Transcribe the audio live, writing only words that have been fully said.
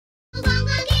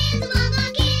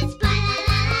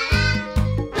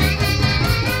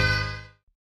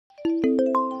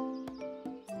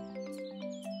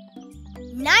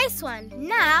Nice one.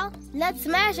 Now, let's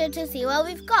measure to see what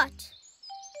we've got.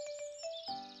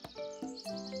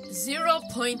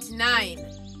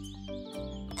 0.9.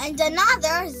 And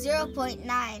another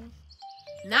 0.9.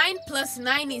 9 plus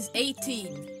 9 is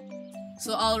 18.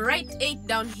 So I'll write 8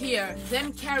 down here,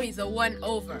 then carry the 1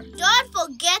 over. Don't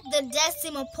forget the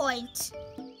decimal point.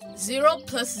 0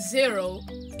 plus 0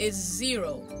 is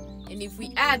 0. And if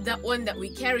we add that 1 that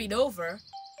we carried over,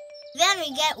 then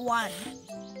we get 1.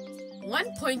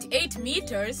 1.8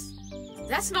 meters?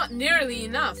 That's not nearly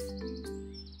enough.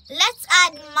 Let's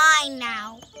add mine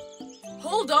now.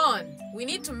 Hold on, we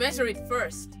need to measure it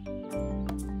first.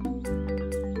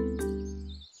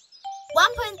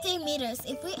 1.3 meters.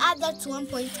 If we add that to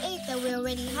 1.8 that we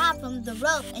already have from the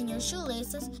rope and your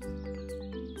shoelaces,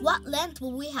 what length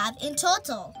will we have in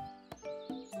total?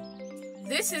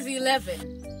 This is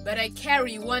 11, but I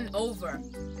carry 1 over.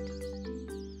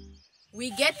 We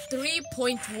get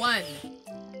 3.1.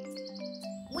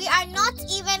 We are not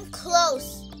even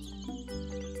close.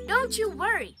 Don't you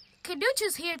worry.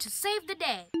 Kaducha's here to save the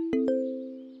day.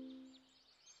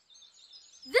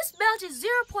 This belt is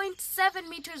 0.7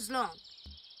 meters long.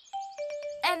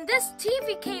 And this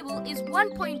TV cable is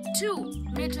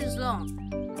 1.2 meters long.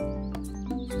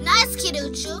 Nice,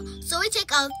 Kiduchu. So we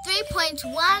take out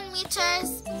 3.1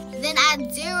 meters, then add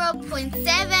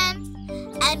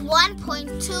 0.7 and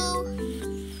 1.2.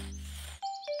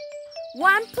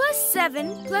 1 plus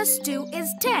 7 plus 2 is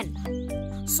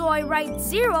 10. So I write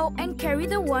 0 and carry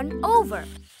the 1 over.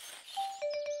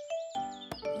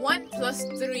 1 plus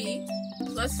 3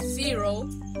 plus 0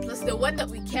 plus the 1 that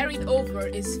we carried over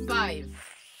is 5.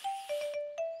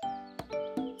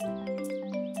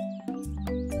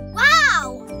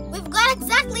 Wow! We've got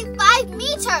exactly 5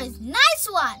 meters. Nice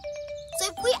one! So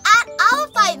if we add our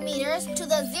 5 meters to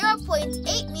the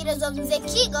 0.8 meters of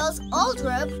Nzekigo's old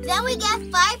rope, then we get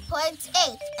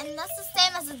 5.8. And that's the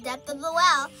same as the depth of the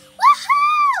well.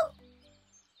 Woohoo!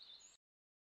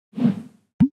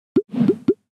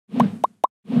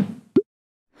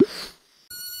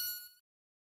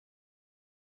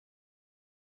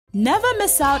 Never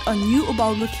miss out on new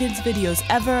Ubongo Kids videos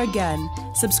ever again.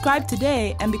 Subscribe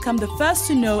today and become the first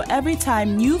to know every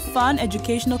time new fun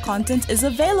educational content is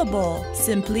available.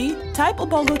 Simply type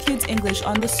Ubongo Kids English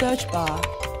on the search bar.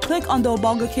 Click on the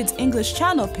Ubongo Kids English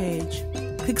channel page.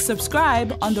 Click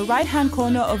subscribe on the right-hand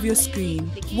corner of your screen.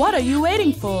 What are you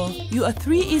waiting for? You are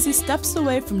 3 easy steps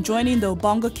away from joining the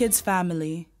Ubongo Kids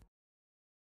family.